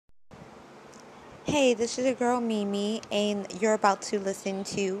Hey, this is your girl Mimi, and you're about to listen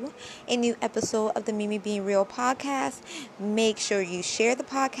to a new episode of the Mimi Being Real podcast. Make sure you share the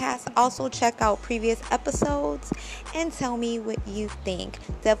podcast. Also, check out previous episodes and tell me what you think.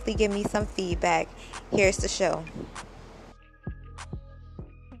 Definitely give me some feedback. Here's the show.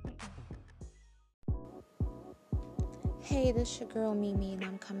 Hey, this is your girl Mimi, and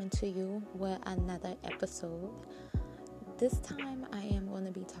I'm coming to you with another episode. This time I am going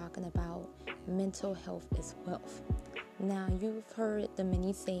to be talking about mental health is wealth. Now, you've heard the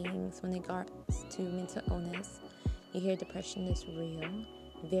many sayings when it comes to mental illness. You hear depression is real,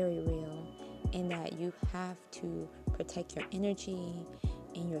 very real, and that you have to protect your energy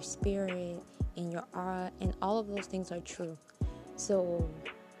and your spirit and your aura, and all of those things are true. So,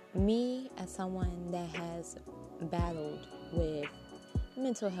 me as someone that has battled with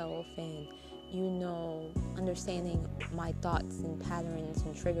mental health and understanding my thoughts and patterns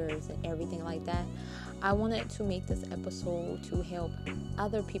and triggers and everything like that, I wanted to make this episode to help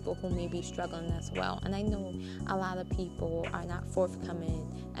other people who may be struggling as well. And I know a lot of people are not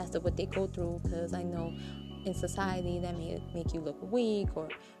forthcoming as to what they go through, because I know in society that may make you look weak or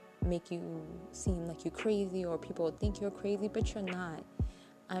make you seem like you're crazy, or people think you're crazy, but you're not.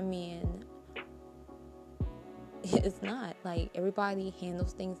 I mean, it's not. Like, everybody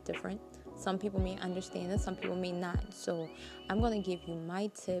handles things different. Some people may understand it, some people may not. So I'm going to give you my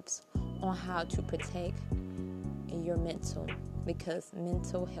tips on how to protect your mental, because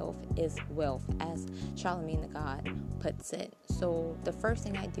mental health is wealth, as Charlemagne the God puts it. So the first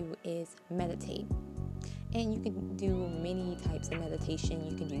thing I do is meditate. And you can do many types of meditation.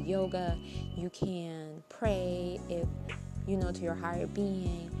 You can do yoga. You can pray if to your higher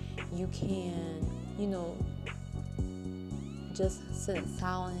being. You can, just sit in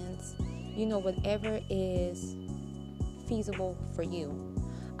silence. Whatever is feasible for you.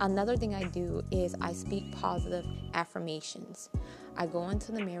 Another thing I do is I speak positive affirmations. I go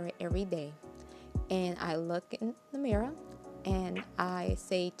into the mirror every day and I look in the mirror and I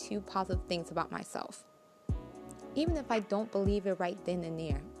say 2 positive things about myself. Even if I don't believe it right then and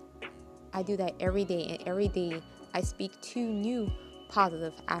there, I do that every day, and every day I speak 2 new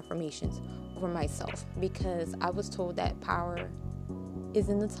positive affirmations over myself, because I was told that power is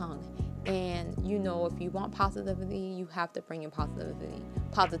in the tongue. And if you want positivity, you have to bring in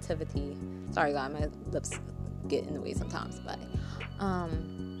positivity. Sorry, God, my lips get in the way sometimes, but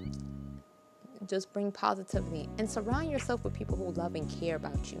just bring positivity and surround yourself with people who love and care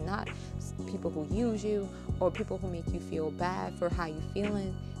about you, not people who use you or people who make you feel bad for how you're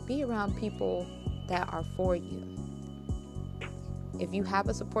feeling. Be around people that are for you. If you have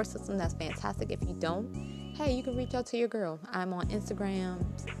a support system, that's fantastic. If you don't, hey, you can reach out to your girl. I'm on Instagram,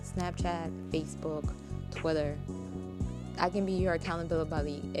 Snapchat, Facebook, Twitter. I can be your accountability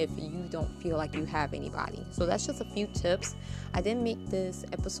buddy if you don't feel like you have anybody. So that's just a few tips. I didn't make this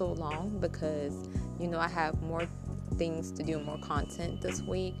episode long because, I have more things to do, more content this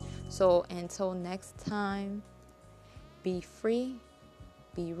week. So until next time, be free,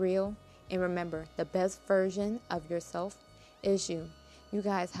 be real, and remember, the best version of yourself is you. You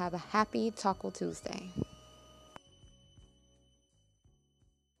guys have a happy Taco Tuesday.